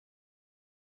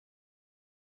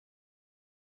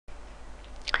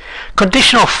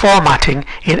Conditional formatting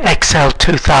in Excel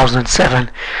 2007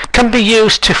 can be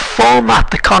used to format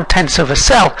the contents of a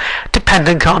cell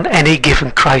depending on any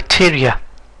given criteria.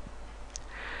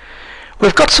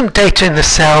 We've got some data in the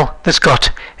cell that's got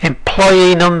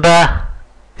employee number,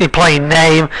 the employee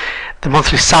name, the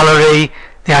monthly salary,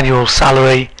 the annual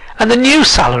salary, and the new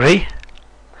salary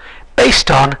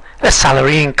based on a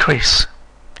salary increase.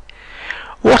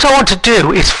 What I want to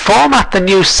do is format the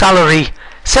new salary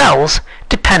cells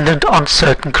dependent on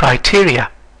certain criteria.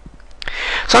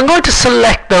 So I'm going to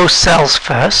select those cells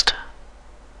first,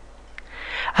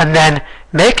 and then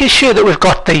making sure that we've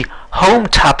got the Home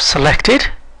tab selected,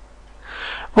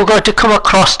 we're going to come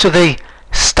across to the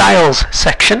Styles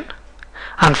section,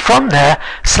 and from there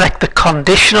select the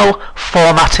Conditional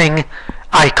Formatting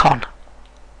icon.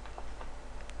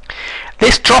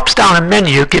 This drops down a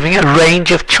menu giving a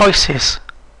range of choices.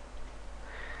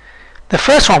 The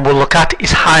first one we'll look at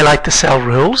is Highlight the Cell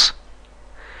Rules,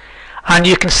 and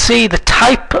you can see the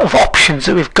type of options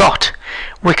that we've got.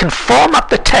 We can format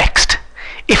the text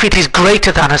if it is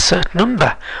greater than a certain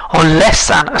number, or less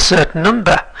than a certain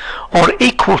number, or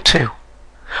equal to,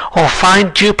 or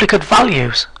find duplicate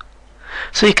values.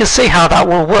 So you can see how that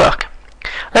will work.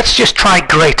 Let's just try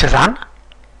greater than,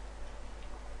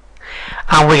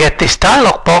 and we get this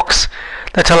dialog box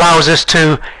that allows us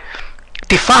to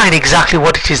define exactly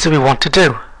what it is that we want to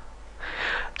do.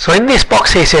 So in this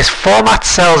box here it says format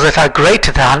cells that are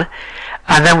greater than,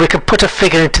 and then we can put a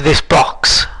figure into this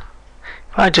box.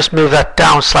 If I just move that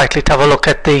down slightly to have a look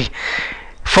at the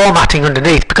formatting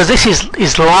underneath, because this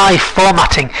is live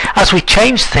formatting. As we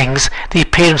change things, the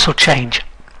appearance will change.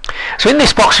 So in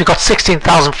this box we've got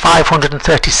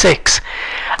 16,536,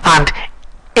 and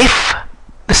if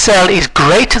the cell is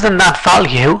greater than that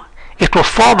value, it will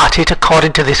format it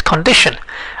according to this condition,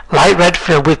 light red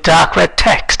fill with dark red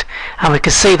text, and we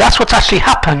can see that's what's actually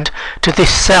happened to this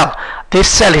cell. This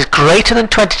cell is greater than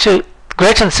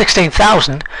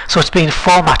 16,000, so it's been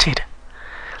formatted.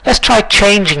 Let's try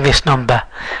changing this number.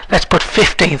 Let's put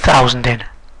 15,000 in,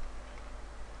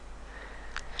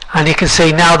 and you can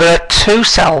see now there are two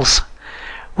cells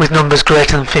with numbers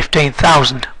greater than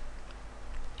 15,000.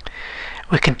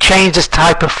 We can change this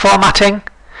type of formatting.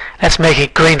 Let's make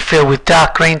it green fill with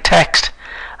dark green text,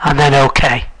 and then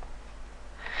OK.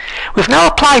 We've now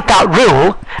applied that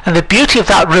rule, and the beauty of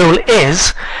that rule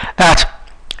is that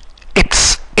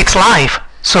it's live,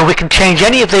 so we can change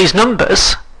any of these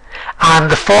numbers and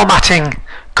the formatting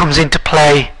comes into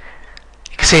play.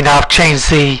 You can see now I've changed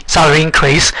the salary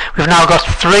increase. We've now got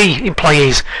 3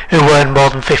 employees who earn more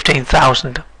than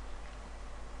 15,000.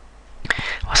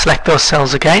 I'll select those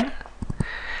cells again.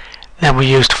 Then we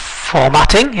used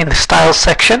formatting in the Styles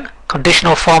section,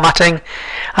 Conditional Formatting,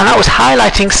 and that was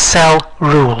highlighting cell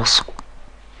rules.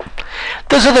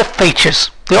 There's other features.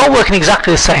 They all work in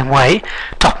exactly the same way,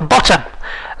 top and bottom.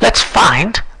 Let's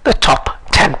find the top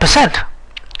 10%.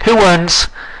 Who earns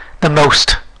the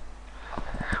most?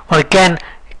 Well, again,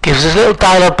 it gives us a little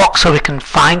dialog box so we can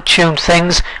fine-tune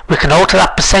things. We can alter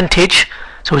that percentage,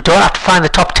 so we don't have to find the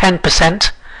top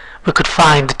 10%. We could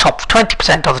find the top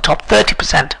 20% or the top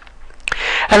 30%.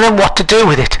 And then what to do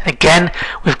with it. Again,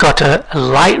 we've got a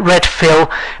light red fill,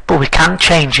 but we can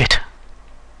change it.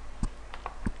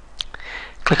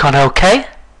 Click on OK,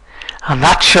 and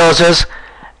that shows us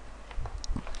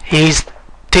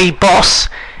D-Boss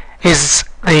is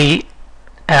the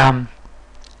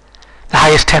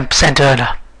highest 10%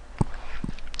 earner.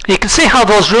 You can see how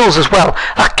those rules as well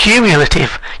are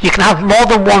cumulative. You can have more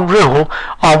than one rule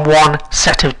on one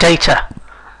set of data.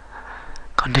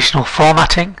 Conditional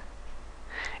formatting.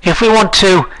 If we want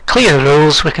to clear the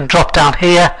rules, we can drop down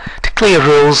here to clear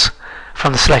rules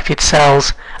from the selected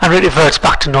cells, and it reverts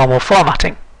back to normal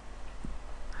formatting.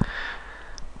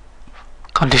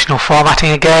 Conditional formatting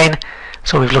again.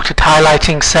 So we've looked at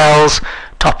highlighting cells,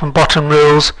 top and bottom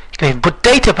rules. You can even put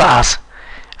data bars,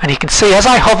 and you can see as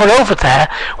I hover over there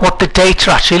what the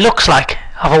data actually looks like.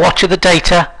 Have a watch of the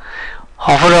data,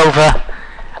 hover over,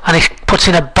 and it puts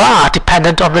in a bar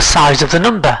dependent on the size of the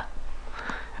number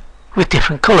with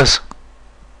different colours.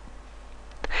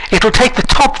 It will take the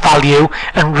top value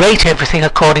and rate everything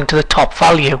according to the top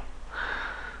value.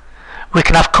 We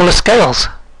can have colour scales,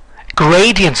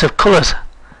 gradients of colours.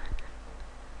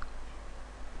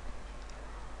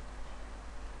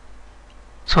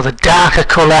 So the darker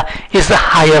colour is the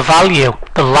higher value,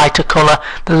 the lighter colour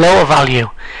the lower value.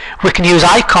 We can use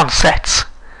icon sets.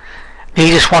 You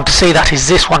just want to see that is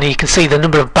this one. You can see the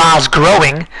number of bars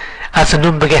growing as the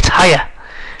number gets higher.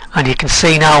 And you can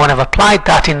see now when I've applied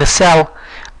that in the cell,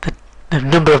 the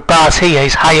number of bars here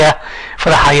is higher for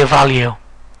the higher value.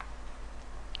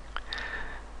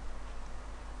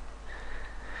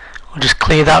 We'll just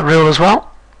clear that rule as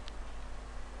well.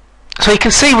 So you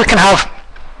can see we can have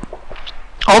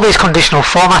all these conditional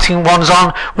formatting ones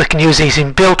on, we can use these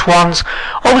inbuilt ones,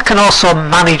 or we can also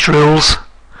manage rules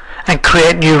and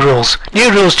create new rules.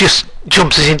 New rules just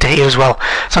jumps us into here as well.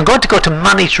 So I'm going to go to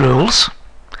manage rules.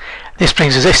 This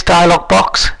brings us this dialog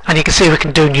box, and you can see we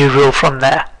can do new rule from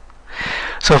there.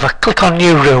 So if I click on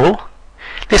new rule,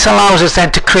 this allows us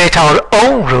then to create our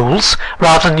own rules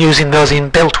rather than using those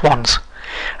inbuilt ones.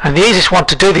 And the easiest one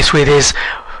to do this with is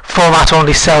format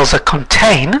only cells that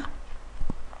contain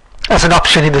as an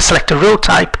option in the select a rule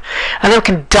type, and then we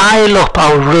can dial up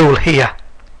our rule here.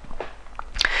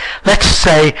 Let's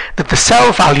say that the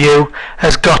cell value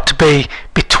has got to be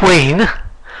between,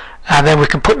 and then we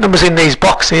can put numbers in these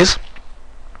boxes.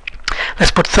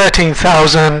 Let's put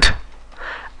 13,000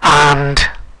 and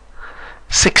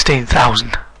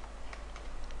 16,000.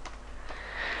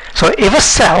 So if a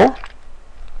cell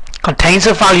contains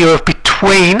a value of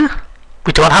between,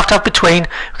 we don't have to have between,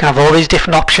 we can have all these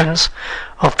different options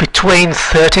of between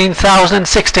 13,000 and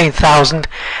 16,000,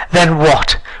 then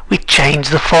what? We change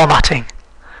the formatting.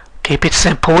 Keep it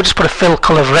simple, we'll just put a fill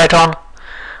colour of red on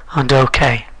and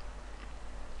OK.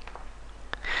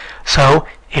 So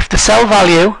if the cell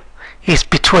value is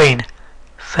between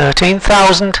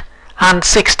 13,000 and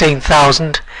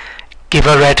 16,000, give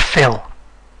a red fill.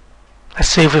 Let's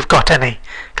see if we've got any.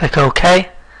 Click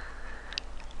OK.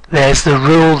 There's the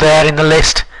rule there in the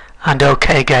list, and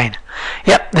OK again.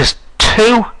 Yep, there's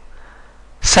two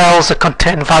cells that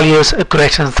contain values of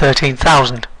greater than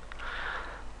 13,000.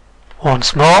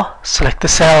 Once more, select the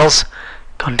cells,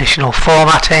 conditional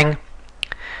formatting,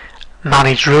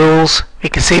 manage rules. You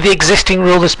can see the existing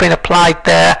rule that's been applied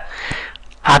there.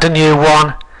 Add a new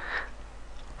one.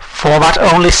 Format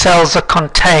only cells that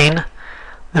contain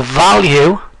the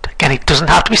value. Again, it doesn't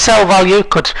have to be cell value.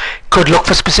 Could look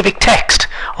for specific text,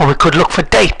 or we could look for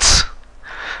dates.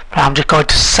 But I'm just going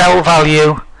to cell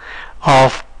value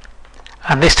of,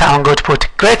 and this time I'm going to put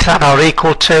greater than or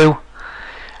equal to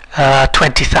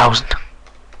 20,000.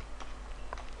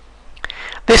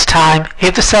 This time,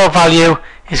 if the cell value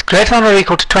is greater than or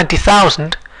equal to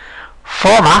 20,000,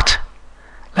 format,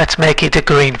 let's make it a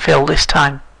green fill this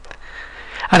time.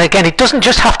 And again, it doesn't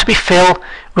just have to be fill,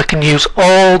 we can use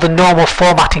all the normal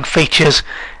formatting features,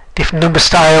 different number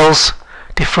styles,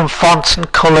 different fonts and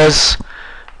colours,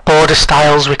 border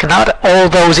styles. We can add all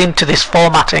those into this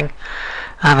formatting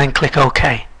and then click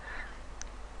OK.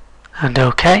 And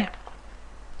OK.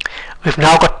 We've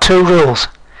now got two rules.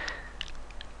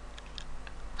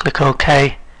 Click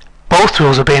OK. Both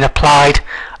rules are being applied.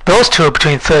 Those two are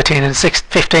between 13 and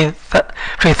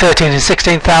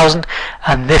 16,000,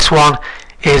 and this one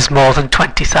is more than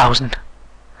 20,000.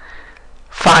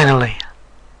 Finally,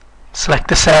 select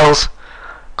the cells,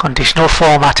 conditional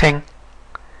formatting,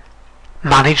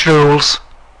 manage rules.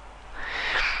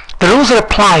 The rules are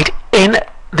applied in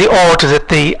the order that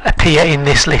they appear in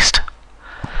this list.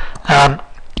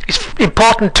 It's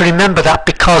important to remember that,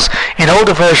 because in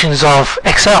older versions of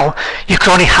Excel you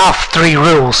could only have 3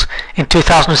 rules. In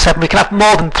 2007 we can have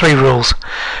more than 3 rules.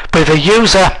 But if a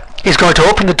user is going to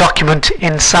open the document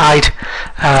inside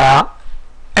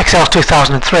Excel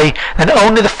 2003, then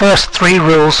only the first 3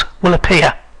 rules will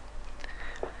appear.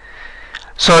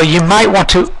 So you might want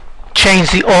to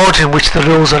change the order in which the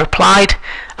rules are applied,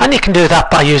 and you can do that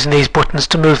by using these buttons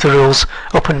to move the rules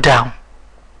up and down.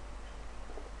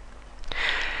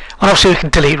 And obviously we can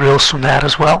delete rules from there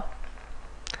as well.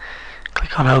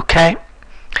 Click on OK.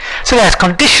 So there's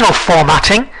conditional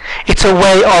formatting. It's a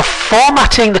way of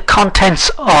formatting the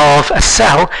contents of a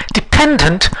cell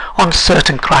dependent on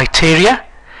certain criteria.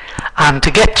 And to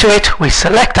get to it, we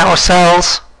select our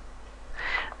cells,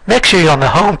 make sure you're on the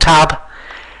Home tab,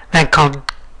 then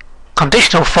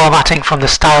conditional formatting from the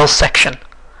Styles section.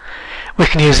 We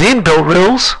can use the inbuilt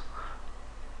rules,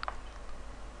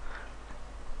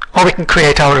 or we can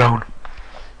create our own.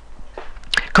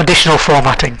 Conditional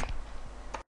formatting.